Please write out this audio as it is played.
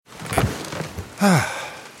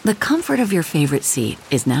The comfort of your favorite seat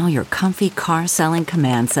is now your comfy car selling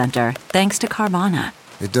command center, thanks to Carvana.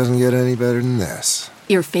 It doesn't get any better than this.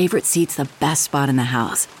 Your favorite seat's the best spot in the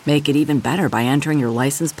house. Make it even better by entering your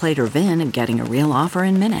license plate or VIN and getting a real offer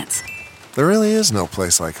in minutes. There really is no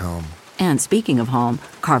place like home. And speaking of home,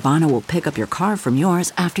 Carvana will pick up your car from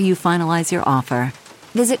yours after you finalize your offer.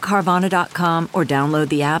 Visit Carvana.com or download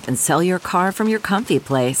the app and sell your car from your comfy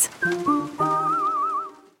place.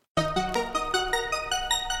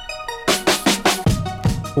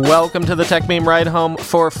 Welcome to the Tech Meme Ride Home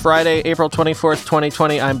for Friday, April 24th,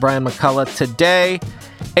 2020. I'm Brian McCullough. Today,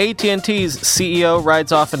 AT&T's CEO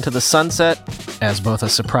rides off into the sunset as both a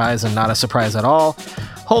surprise and not a surprise at all.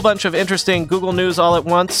 Whole bunch of interesting Google news all at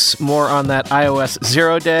once. More on that iOS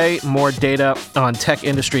 0 day, more data on tech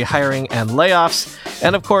industry hiring and layoffs,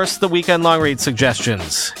 and of course, the weekend long read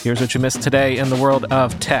suggestions. Here's what you missed today in the world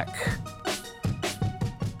of tech.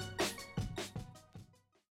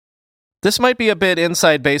 This might be a bit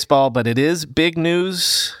inside baseball, but it is big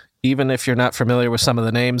news, even if you're not familiar with some of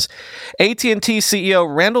the names. AT&T CEO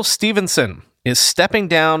Randall Stephenson is stepping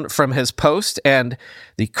down from his post, and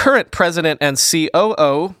the current president and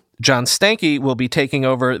COO, John Stankey, will be taking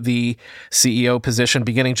over the CEO position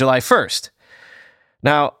beginning July 1st.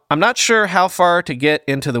 Now, I'm not sure how far to get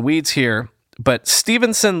into the weeds here, but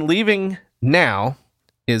Stephenson leaving now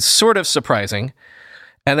is sort of surprising.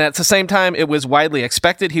 And at the same time, it was widely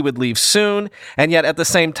expected he would leave soon. And yet at the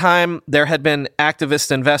same time, there had been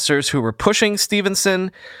activist investors who were pushing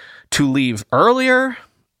Stephenson to leave earlier.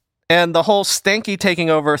 And the whole Stankey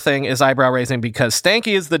taking over thing is eyebrow-raising because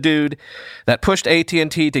Stankey is the dude that pushed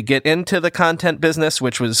AT&T to get into the content business,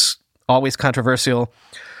 which was always controversial.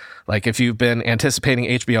 Like if you've been anticipating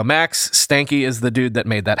HBO Max, Stankey is the dude that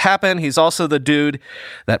made that happen. He's also the dude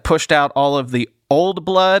that pushed out all of the old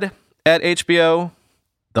blood at HBO.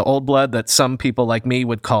 The old blood that some people like me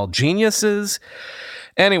would call geniuses.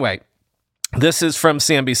 Anyway, this is from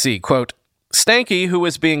CNBC. Quote, Stankey, who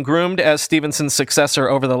was being groomed as Stephenson's successor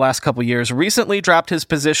over the last couple years, recently dropped his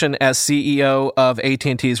position as CEO of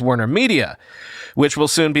AT&T's Warner Media, which will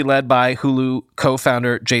soon be led by Hulu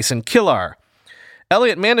co-founder Jason Kilar.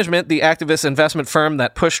 Elliott Management, the activist investment firm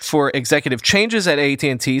that pushed for executive changes at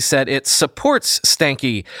AT&T, said it supports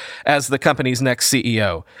Stankey as the company's next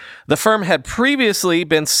CEO. The firm had previously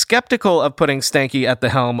been skeptical of putting Stankey at the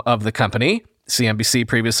helm of the company, CNBC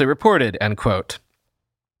previously reported, end quote.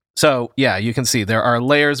 So, yeah, you can see there are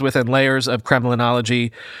layers within layers of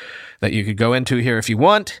Kremlinology that you could go into here if you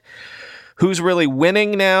want. Who's really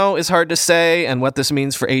winning now is hard to say, and what this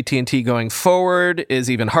means for AT&T going forward is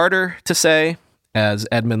even harder to say. As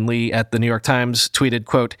Edmund Lee at the New York Times tweeted,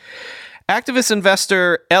 quote, activist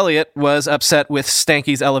investor Elliott was upset with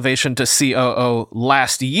Stankey's elevation to COO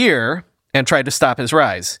last year and tried to stop his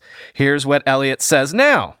rise. Here's what Elliott says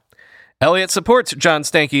now. Elliott supports John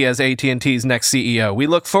Stankey as AT&T's next CEO. We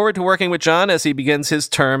look forward to working with John as he begins his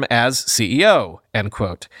term as CEO, end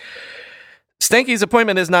quote. Stankey's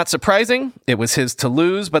appointment is not surprising. It was his to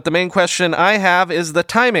lose, but the main question I have is the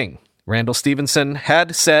timing. Randall Stephenson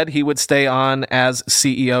had said he would stay on as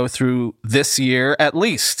CEO through this year at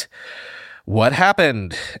least. What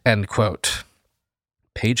happened? End quote.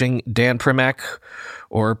 Paging Dan Primack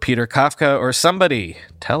or Peter Kafka or somebody.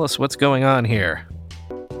 Tell us what's going on here.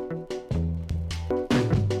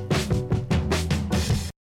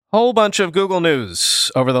 Whole bunch of Google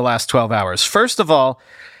news over the last 12 hours. First of all,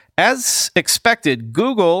 as expected,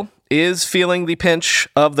 Google is feeling the pinch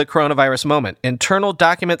of the coronavirus moment. Internal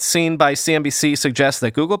documents seen by CNBC suggest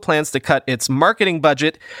that Google plans to cut its marketing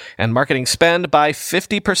budget and marketing spend by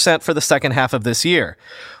 50% for the second half of this year,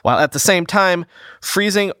 while at the same time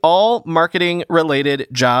freezing all marketing-related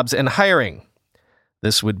jobs and hiring.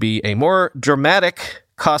 This would be a more dramatic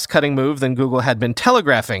cost-cutting move than Google had been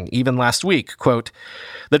telegraphing even last week. Quote,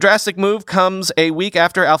 the drastic move comes a week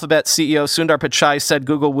after Alphabet CEO Sundar Pichai said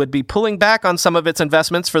Google would be pulling back on some of its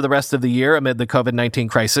investments for the rest of the year amid the COVID-19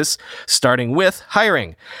 crisis, starting with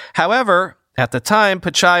hiring. However, at the time,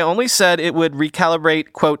 Pichai only said it would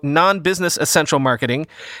recalibrate, quote, non-business essential marketing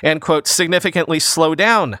and, quote, significantly slow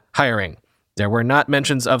down hiring. There were not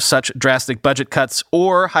mentions of such drastic budget cuts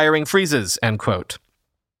or hiring freezes, end quote.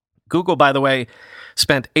 Google, by the way,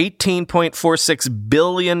 spent $18.46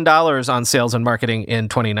 billion on sales and marketing in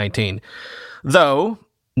 2019. Though,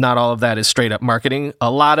 not all of that is straight up marketing. A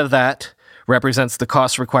lot of that represents the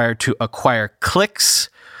cost required to acquire clicks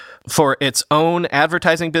for its own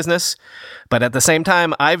advertising business. But at the same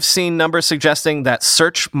time, I've seen numbers suggesting that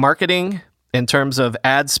search marketing in terms of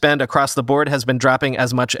ad spend across the board has been dropping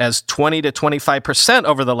as much as 20 to 25%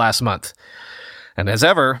 over the last month. And as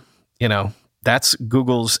ever, That's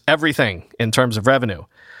Google's everything in terms of revenue.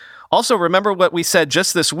 Also, remember what we said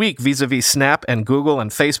just this week vis-a-vis Snap and Google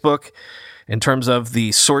and Facebook in terms of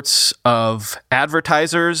the sorts of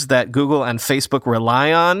advertisers that Google and Facebook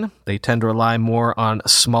rely on. They tend to rely more on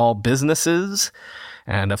small businesses.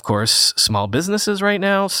 And of course, small businesses right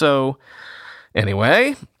now. So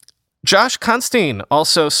anyway, Josh Constine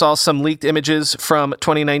also saw some leaked images from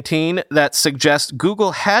 2019 that suggest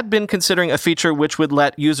Google had been considering a feature which would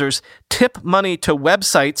let users tip money to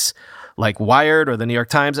websites like Wired or the New York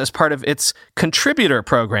Times as part of its contributor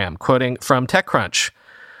program, quoting from TechCrunch.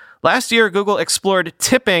 Last year, Google explored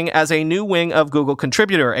tipping as a new wing of Google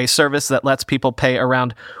Contributor, a service that lets people pay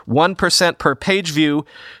around 1% per page view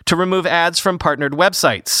to remove ads from partnered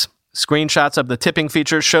websites. Screenshots of the tipping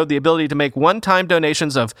feature showed the ability to make one-time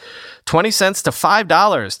donations of 20 cents to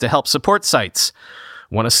 $5 to help support sites.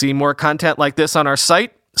 Want to see more content like this on our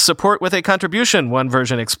site? Support with a contribution, one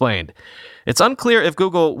version explained. It's unclear if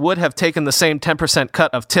Google would have taken the same 10%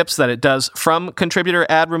 cut of tips that it does from contributor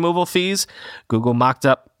ad removal fees. Google mocked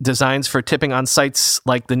up designs for tipping on sites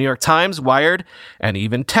like the New York Times, Wired, and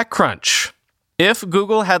even TechCrunch. If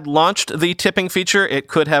Google had launched the tipping feature, it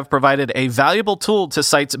could have provided a valuable tool to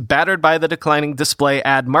sites battered by the declining display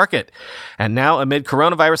ad market. And now, amid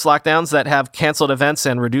coronavirus lockdowns that have canceled events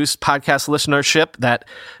and reduced podcast listenership that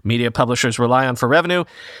media publishers rely on for revenue,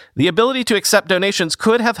 the ability to accept donations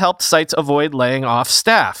could have helped sites avoid laying off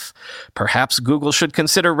staff. Perhaps Google should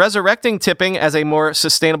consider resurrecting tipping as a more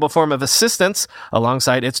sustainable form of assistance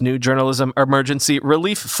alongside its new Journalism Emergency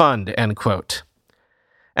Relief Fund, end quote.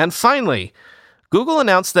 And finally, Google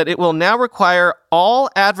announced that it will now require all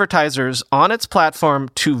advertisers on its platform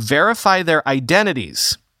to verify their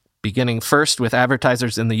identities, beginning first with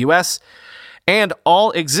advertisers in the US, and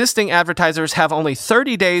all existing advertisers have only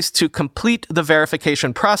 30 days to complete the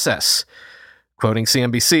verification process. Quoting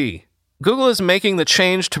CNBC, Google is making the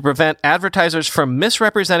change to prevent advertisers from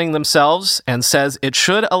misrepresenting themselves and says it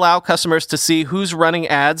should allow customers to see who's running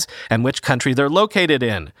ads and which country they're located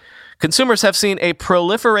in. Consumers have seen a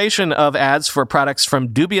proliferation of ads for products from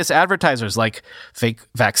dubious advertisers like fake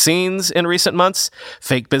vaccines in recent months.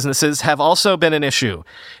 Fake businesses have also been an issue.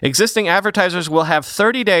 Existing advertisers will have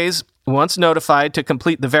 30 days once notified to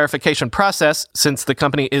complete the verification process, since the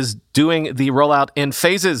company is doing the rollout in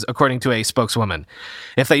phases, according to a spokeswoman.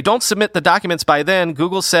 If they don't submit the documents by then,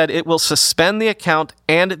 Google said it will suspend the account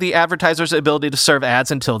and the advertiser's ability to serve ads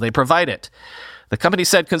until they provide it. The company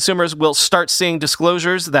said consumers will start seeing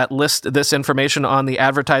disclosures that list this information on the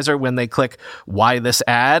advertiser when they click "Why this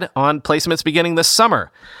ad" on placements beginning this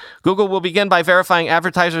summer. Google will begin by verifying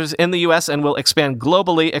advertisers in the U.S. and will expand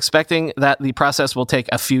globally, expecting that the process will take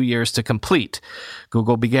a few years to complete.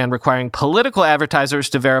 Google began requiring political advertisers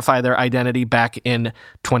to verify their identity back in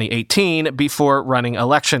 2018 before running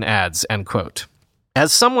election ads, end quote.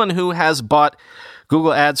 As someone who has bought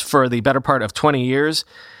Google ads for the better part of 20 years,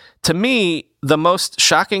 to me, the most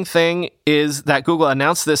shocking thing is that Google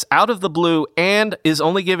announced this out of the blue and is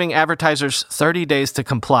only giving advertisers 30 days to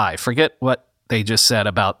comply. Forget what they just said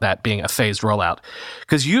about that being a phased rollout.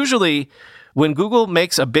 Because usually when Google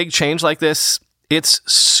makes a big change like this, it's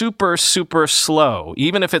super, super slow.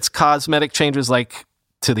 Even if it's cosmetic changes like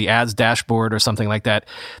to the ads dashboard or something like that,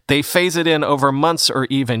 they phase it in over months or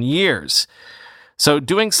even years. So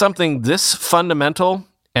doing something this fundamental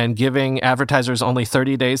and giving advertisers only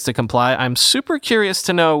 30 days to comply, I'm super curious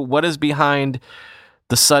to know what is behind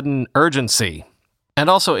the sudden urgency. And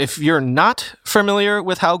also, if you're not familiar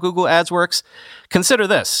with how Google Ads works, consider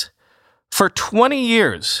this. For 20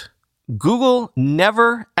 years, Google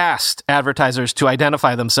never asked advertisers to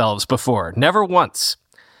identify themselves before, never once.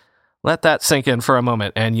 Let that sink in for a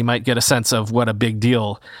moment, and you might get a sense of what a big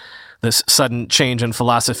deal this sudden change in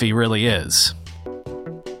philosophy really is.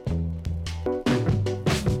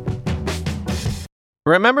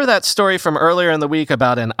 Remember that story from earlier in the week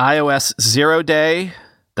about an iOS 0 day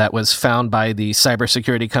that was found by the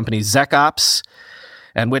cybersecurity company ZecOps,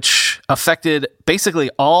 and which affected basically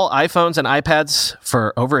all iPhones and iPads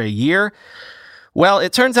for over a year? Well,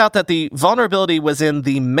 it turns out that the vulnerability was in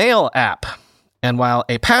the Mail app. And while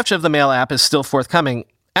a patch of the Mail app is still forthcoming,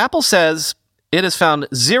 Apple says it has found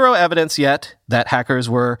zero evidence yet that hackers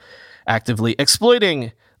were actively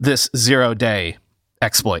exploiting this 0-day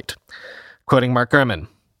exploit. Quoting Mark Gurman,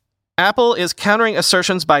 Apple is countering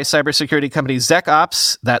assertions by cybersecurity company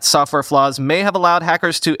ZecOps that software flaws may have allowed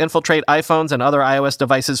hackers to infiltrate iPhones and other iOS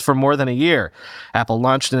devices for more than a year. Apple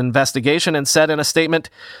launched an investigation and said in a statement,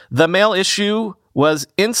 the Mail issue was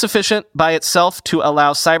insufficient by itself to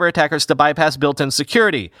allow cyber attackers to bypass built-in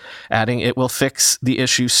security, adding it will fix the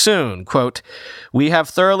issue soon. Quote, "We have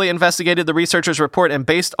thoroughly investigated the researchers' report and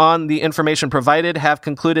based on the information provided have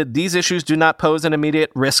concluded these issues do not pose an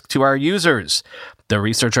immediate risk to our users. The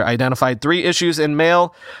researcher identified 3 issues in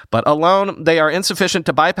mail, but alone they are insufficient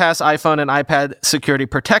to bypass iPhone and iPad security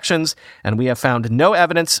protections, and we have found no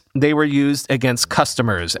evidence they were used against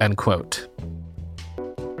customers," end quote.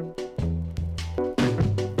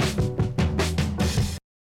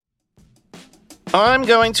 I'm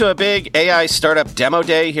going to a big AI startup demo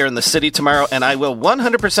day here in the city tomorrow, and I will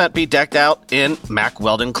 100% be decked out in Mack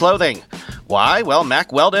Weldon clothing. Why? Well,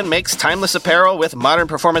 Mack Weldon makes timeless apparel with modern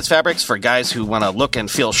performance fabrics for guys who want to look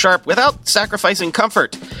and feel sharp without sacrificing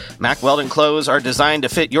comfort. Mack Weldon clothes are designed to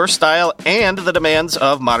fit your style and the demands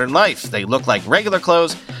of modern life. They look like regular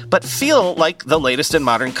clothes, but feel like the latest in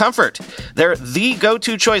modern comfort. They're the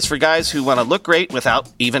go-to choice for guys who want to look great without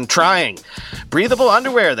even trying. Breathable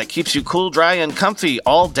underwear that keeps you cool, dry, and comfy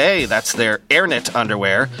all day. That's their AirKnit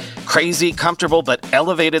underwear. Crazy, comfortable, but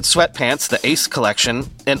elevated sweatpants, the Ace collection.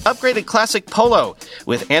 An upgraded classic polo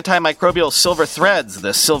with antimicrobial silver threads,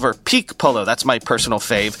 the Silver Peak polo. That's my personal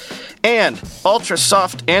fave. And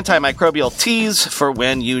ultra-soft antimicrobial tees for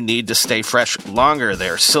when you need to stay fresh longer.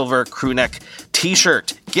 Their silver crewneck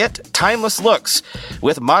t-shirt. Get timeless looks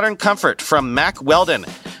with modern comfort from Mack Weldon.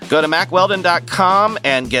 Go to MackWeldon.com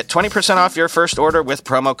and get 20% off your first order with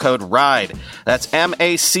promo code RIDE. That's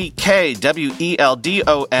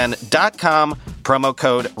MackWeldon.com, promo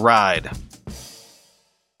code RIDE.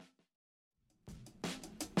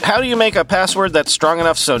 How do you make a password that's strong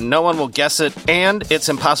enough so no one will guess it, and it's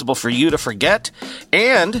impossible for you to forget,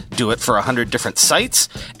 and do it for 100 different sites,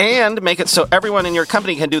 and make it so everyone in your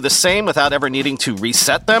company can do the same without ever needing to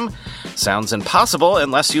reset them? Sounds impossible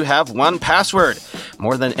unless you have 1Password.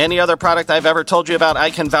 More than any other product I've ever told you about, I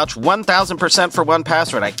can vouch 1,000% for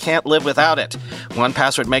 1Password. I can't live without it.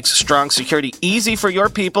 1Password makes strong security easy for your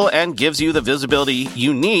people and gives you the visibility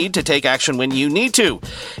you need to take action when you need to.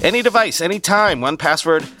 Any device, anytime,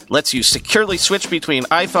 1Password lets you securely switch between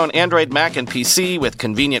iPhone, Android, Mac, and PC with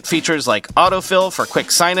convenient features like autofill for quick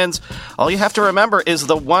sign-ins. All you have to remember is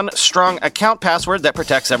the one strong account password that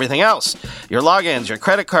protects everything else. Your logins, your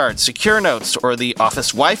credit cards, secure notes, or the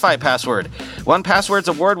office Wi-Fi password. 1Password's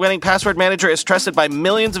award-winning password manager is trusted by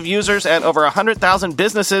millions of users and over 100,000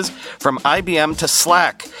 businesses from IBM to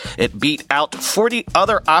Slack. It beat out 40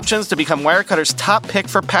 other options to become Wirecutter's top pick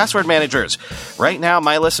for password managers. Right now,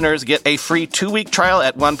 my listeners get a free 2-week trial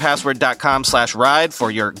at onepassword.com/ride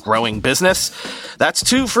for your growing business. That's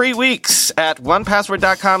 2 free weeks at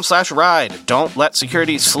onepassword.com/ride. Don't let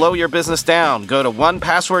security slow your business down. Go to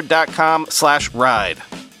onepassword.com/ride.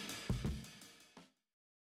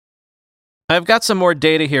 I've got some more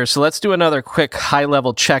data here, so let's do another quick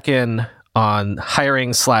high-level check-in on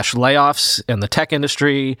hiring/layoffs in the tech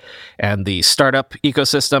industry and the startup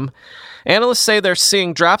ecosystem. Analysts say they're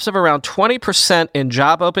seeing drops of around 20% in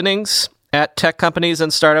job openings at tech companies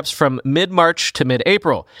and startups from mid-March to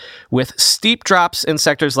mid-April, with steep drops in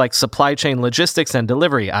sectors like supply chain logistics and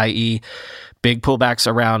delivery, i.e., big pullbacks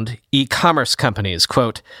around e-commerce companies.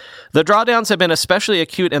 Quote, "The drawdowns have been especially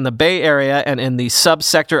acute in the Bay Area and in the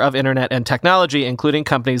subsector of internet and technology, including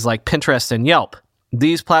companies like Pinterest and Yelp.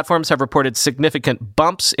 These platforms have reported significant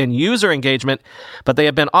bumps in user engagement, but they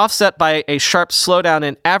have been offset by a sharp slowdown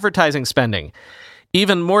in advertising spending.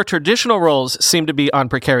 Even more traditional roles seem to be on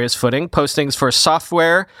precarious footing. Postings for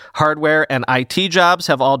software, hardware, and IT jobs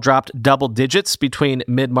have all dropped double digits between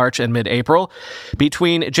mid-March and mid-April.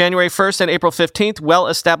 Between January 1st and April 15th,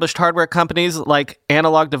 well-established hardware companies like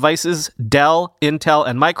Analog Devices, Dell, Intel,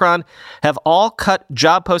 and Micron have all cut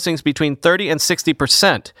job postings between 30 and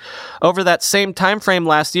 60%. Over that same time frame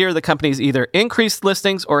last year, the companies either increased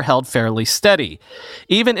listings or held fairly steady.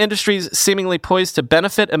 Even industries seemingly poised to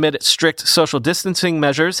benefit amid strict social distancing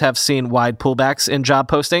measures have seen wide pullbacks in job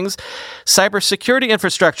postings. Cybersecurity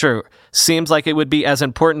infrastructure seems like it would be as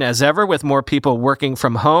important as ever with more people working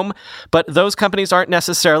from home, but those companies aren't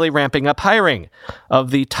necessarily ramping up hiring.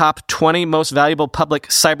 Of the top 20 most valuable public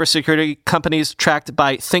cybersecurity companies tracked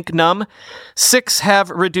by ThinkNum, 6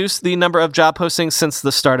 have reduced the number of job postings since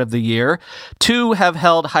the start of the year. 2 have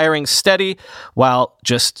held hiring steady, while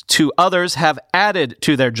just 2 others have added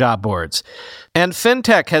to their job boards. And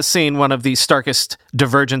fintech has seen one of the starkest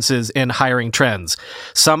divergences in hiring trends.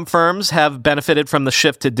 Some firms have benefited from the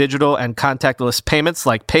shift to digital and contactless payments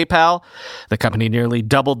like PayPal. The company nearly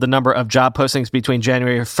doubled the number of job postings between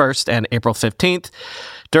January 1st and April 15th.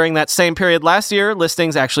 During that same period last year,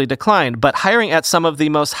 listings actually declined, but hiring at some of the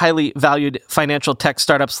most highly valued financial tech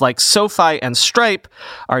startups like SoFi and Stripe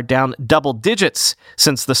are down double digits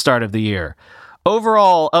since the start of the year.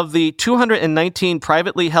 Overall, of the 219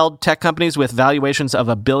 privately held tech companies with valuations of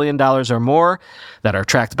 $1 billion or more that are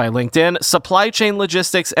tracked by LinkedIn, supply chain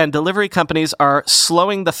logistics and delivery companies are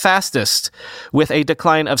slowing the fastest, with a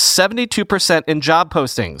decline of 72% in job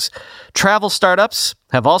postings. Travel startups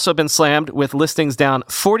have also been slammed, with listings down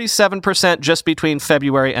 47% just between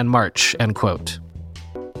February and March, end quote.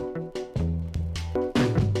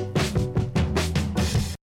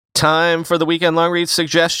 Time for the weekend long read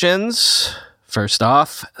suggestions. First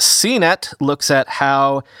off, CNET looks at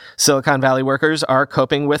how Silicon Valley workers are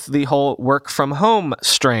coping with the whole work from home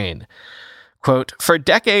strain. Quote, "For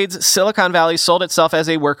decades, Silicon Valley sold itself as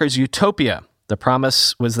a worker's utopia. The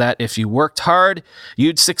promise was that if you worked hard,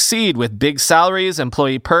 you'd succeed with big salaries,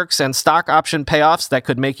 employee perks, and stock option payoffs that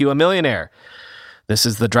could make you a millionaire. This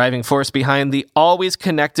is the driving force behind the always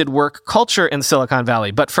connected work culture in Silicon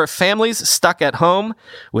Valley. But for families stuck at home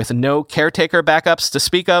with no caretaker backups to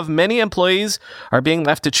speak of, many employees are being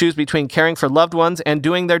left to choose between caring for loved ones and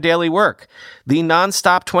doing their daily work. The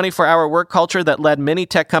nonstop 24-hour work culture that led many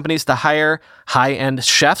tech companies to hire high-end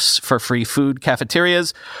chefs for free food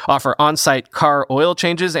cafeterias, offer on-site car oil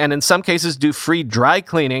changes, and in some cases do free dry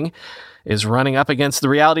cleaning, is running up against the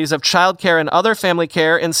realities of childcare and other family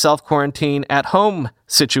care in self-quarantine at home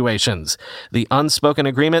situations. The unspoken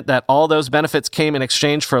agreement that all those benefits came in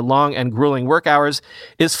exchange for long and grueling work hours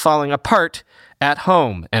is falling apart at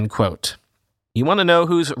home," end quote. You want to know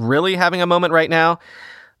who's really having a moment right now?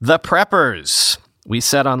 The preppers. We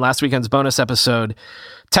said on last weekend's bonus episode,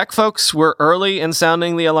 tech folks were early in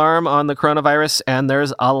sounding the alarm on the coronavirus, and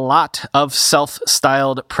there's a lot of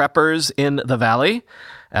self-styled preppers in the Valley.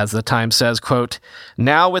 As the Times says, quote,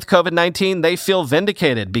 "Now with COVID-19, they feel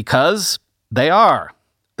vindicated because they are.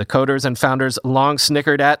 The coders and founders long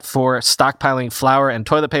snickered at for stockpiling flour and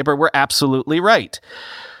toilet paper were absolutely right.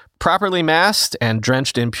 Properly masked and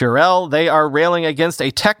drenched in Purell, they are railing against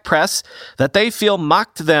a tech press that they feel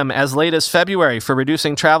mocked them as late as February for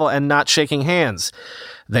reducing travel and not shaking hands.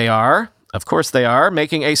 They are, of course they are,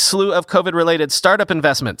 making a slew of COVID-related startup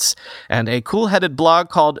investments, and a cool-headed blog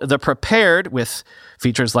called The Prepared, with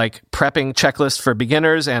features like prepping checklist for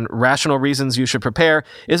beginners and rational reasons you should prepare,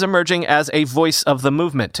 is emerging as a voice of the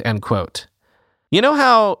movement," end quote. You know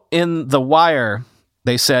how in The Wire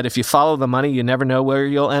they said if you follow the money, you never know where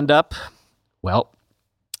you'll end up? Well,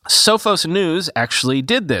 Sophos News actually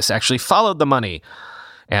did this, actually followed the money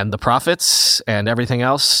and the profits and everything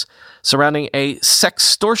else surrounding a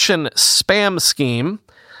sextortion spam scheme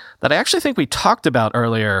that I actually think we talked about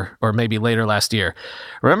earlier or maybe later last year.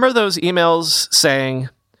 Remember those emails saying,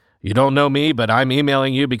 "You don't know me, but I'm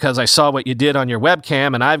emailing you because I saw what you did on your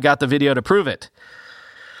webcam and I've got the video to prove it"?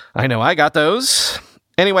 I know I got those.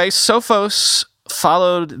 Anyway, Sophos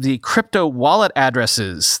followed the crypto wallet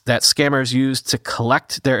addresses that scammers used to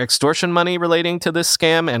collect their extortion money relating to this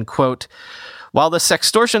scam, and quote, "While the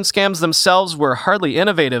sextortion scams themselves were hardly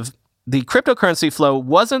innovative, the cryptocurrency flow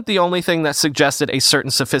wasn't the only thing that suggested a certain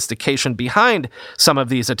sophistication behind some of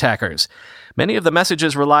these attackers. Many of the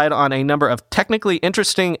messages relied on a number of technically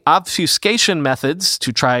interesting obfuscation methods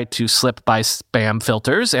to try to slip by spam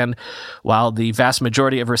filters, and while the vast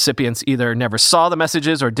majority of recipients either never saw the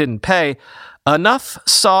messages or didn't pay, enough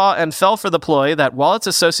saw and fell for the ploy that wallets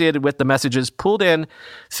associated with the messages pulled in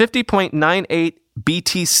 50.98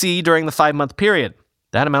 BTC during the 5-month period.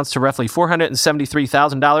 That amounts to roughly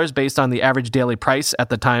 $473,000 based on the average daily price at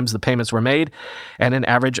the times the payments were made, and an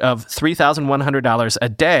average of $3,100 a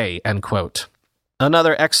day," end quote.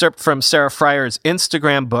 Another excerpt from Sarah Fryer's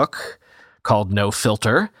Instagram book called No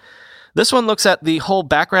Filter. This one looks at the whole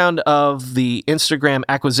background of the Instagram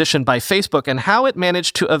acquisition by Facebook and how it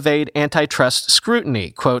managed to evade antitrust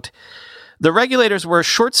scrutiny. Quote, "The regulators were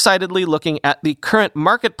short-sightedly looking at the current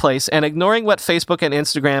marketplace and ignoring what Facebook and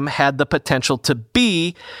Instagram had the potential to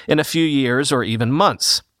be in a few years or even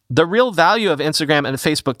months. The real value of Instagram and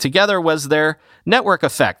Facebook together was their network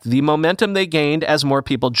effect, the momentum they gained as more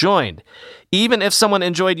people joined. Even if someone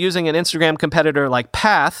enjoyed using an Instagram competitor like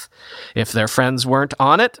Path, if their friends weren't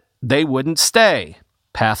on it, they wouldn't stay.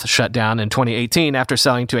 Path shut down in 2018 after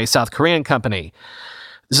selling to a South Korean company.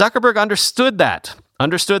 Zuckerberg understood that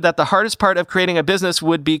the hardest part of creating a business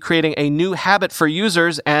would be creating a new habit for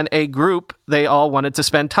users and a group they all wanted to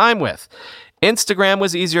spend time with. Instagram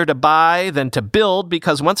was easier to buy than to build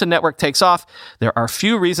because once a network takes off, there are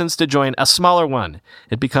few reasons to join a smaller one.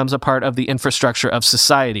 It becomes a part of the infrastructure of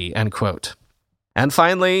society," end quote. And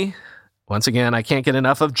finally, once again, I can't get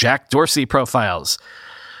enough of Jack Dorsey profiles,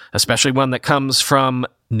 especially one that comes from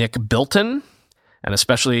Nick Bilton, and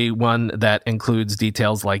especially one that includes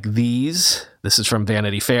details like these. This is from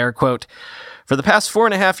Vanity Fair, quote, "For the past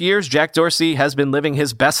 4.5 years, Jack Dorsey has been living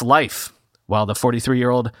his best life. While the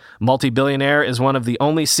 43-year-old multi-billionaire is one of the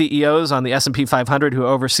only CEOs on the S&P 500 who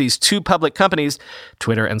oversees 2 public companies,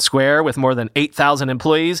 Twitter and Square, with more than 8,000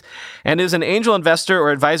 employees, and is an angel investor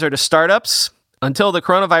or advisor to startups, until the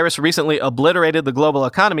coronavirus recently obliterated the global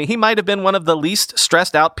economy, he might have been one of the least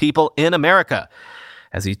stressed out people in America."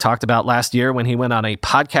 As he talked about last year when he went on a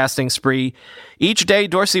podcasting spree, each day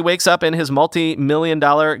Dorsey wakes up in his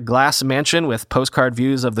multi-million-dollar glass mansion with postcard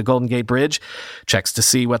views of the Golden Gate Bridge, checks to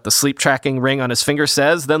see what the sleep tracking ring on his finger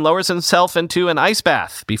says, then lowers himself into an ice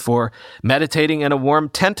bath before meditating in a warm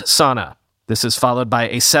tent sauna. This is followed by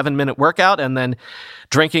a 7-minute workout and then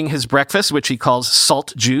drinking his breakfast, which he calls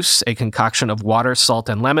salt juice, a concoction of water, salt,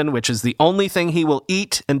 and lemon, which is the only thing he will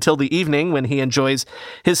eat until the evening when he enjoys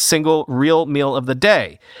his single real meal of the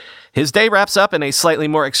day. His day wraps up in a slightly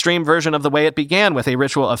more extreme version of the way it began, with a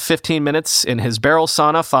ritual of 15 minutes in his barrel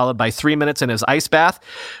sauna, followed by 3 minutes in his ice bath,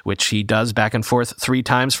 which he does back and forth 3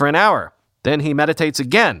 times for an hour. Then he meditates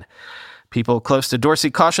again. People close to Dorsey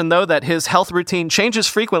caution, though, that his health routine changes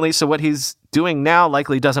frequently, so what he's doing now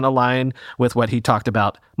likely doesn't align with what he talked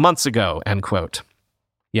about months ago, end quote.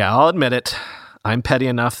 Yeah, I'll admit it. I'm petty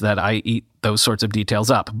enough that I eat those sorts of details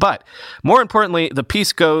up. But more importantly, the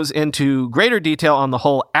piece goes into greater detail on the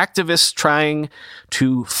whole activists trying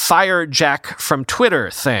to fire Jack from Twitter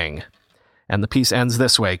thing. And the piece ends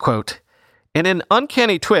this way, quote, "In an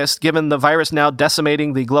uncanny twist, given the virus now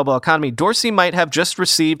decimating the global economy, Dorsey might have just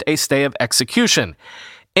received a stay of execution.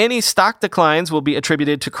 Any stock declines will be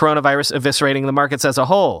attributed to coronavirus eviscerating the markets as a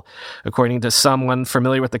whole. According to someone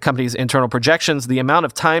familiar with the company's internal projections, the amount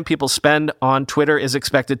of time people spend on Twitter is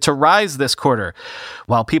expected to rise this quarter.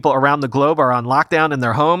 While people around the globe are on lockdown in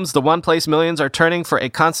their homes, the one place millions are turning for a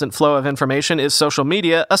constant flow of information is social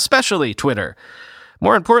media, especially Twitter.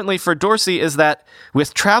 More importantly for Dorsey is that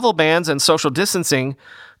with travel bans and social distancing,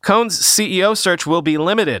 Cohn's CEO search will be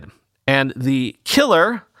limited, and the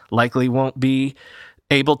killer likely won't be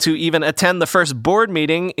able to even attend the first board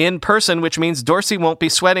meeting in person, which means Dorsey won't be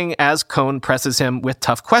sweating as Cohn presses him with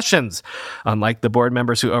tough questions, unlike the board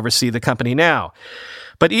members who oversee the company now.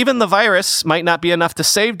 But even the virus might not be enough to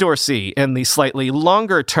save Dorsey in the slightly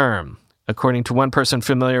longer term. According to one person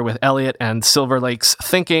familiar with Elliott and Silver Lake's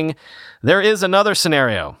thinking, there is another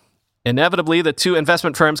scenario. Inevitably, the 2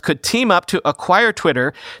 investment firms could team up to acquire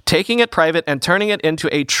Twitter, taking it private and turning it into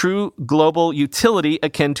a true global utility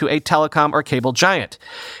akin to a telecom or cable giant.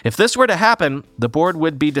 If this were to happen, the board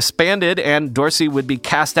would be disbanded and Dorsey would be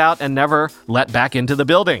cast out and never let back into the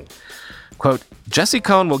building. Quote, "Jesse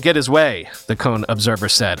Cohn will get his way," the Cohn Observer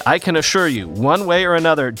said. "I can assure you, one way or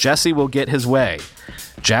another, Jesse will get his way.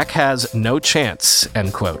 Jack has no chance,"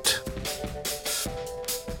 end quote.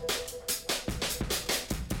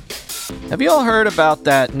 Have you all heard about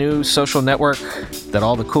that new social network that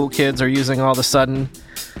all the cool kids are using all of a sudden?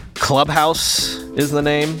 Clubhouse is the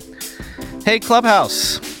name. Hey,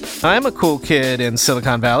 Clubhouse. I'm a cool kid in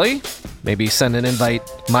Silicon Valley. Maybe send an invite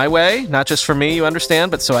my way, not just for me, you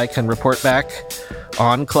understand, but so I can report back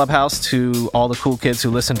on Clubhouse to all the cool kids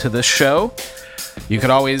who listen to this show. You could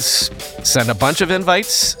always send a bunch of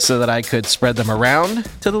invites so that I could spread them around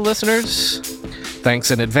to the listeners.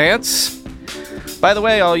 Thanks in advance. By the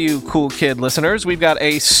way, all you cool kid listeners, we've got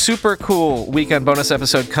a super cool weekend bonus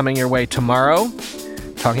episode coming your way tomorrow,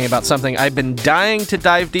 talking about something I've been dying to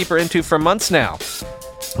dive deeper into for months now.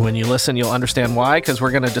 When you listen, you'll understand why, because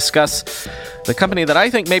we're going to discuss the company that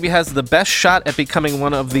I think maybe has the best shot at becoming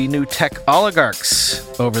one of the new tech oligarchs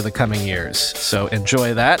over the coming years. So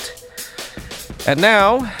enjoy that. And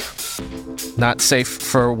now, not safe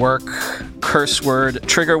for work, curse word,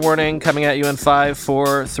 trigger warning coming at you in 5,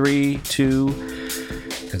 4, 3, 2,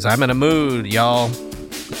 because I'm in a mood, y'all.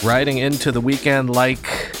 Riding into the weekend like...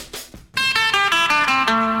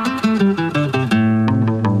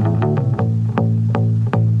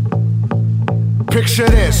 Picture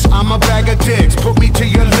this, I'm a bag of dicks, put me to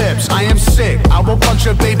your lips, I am sick, I will punch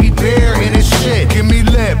a baby bear in his shit, give me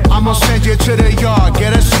lip, I'ma send you to the yard,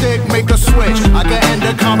 get a stick, make a switch, I can end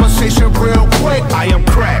the conversation real quick. I am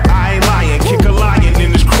crack, I ain't lying, kick a lion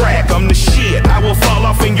in his crack, I'm the shit, I will fall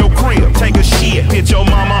off in your crib, take a shit, hit your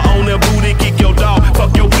mama on the booty, kick your dog,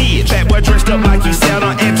 fuck your bitch, that boy dressed up like you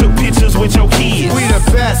Santa and took pictures with your kids. We the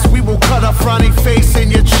best, we will cut a frowny face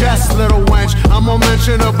in your chest, little wench, I'm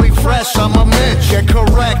unmentionably fresh, I'm a mensch. Get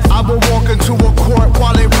correct, I will walk into a court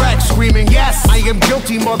while they wreck, screaming, yes, I am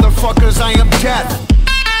guilty, motherfuckers, I am death.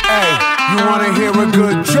 Hey, you wanna hear a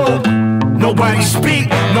good joke? Nobody speak,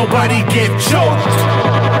 nobody get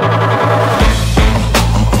choked.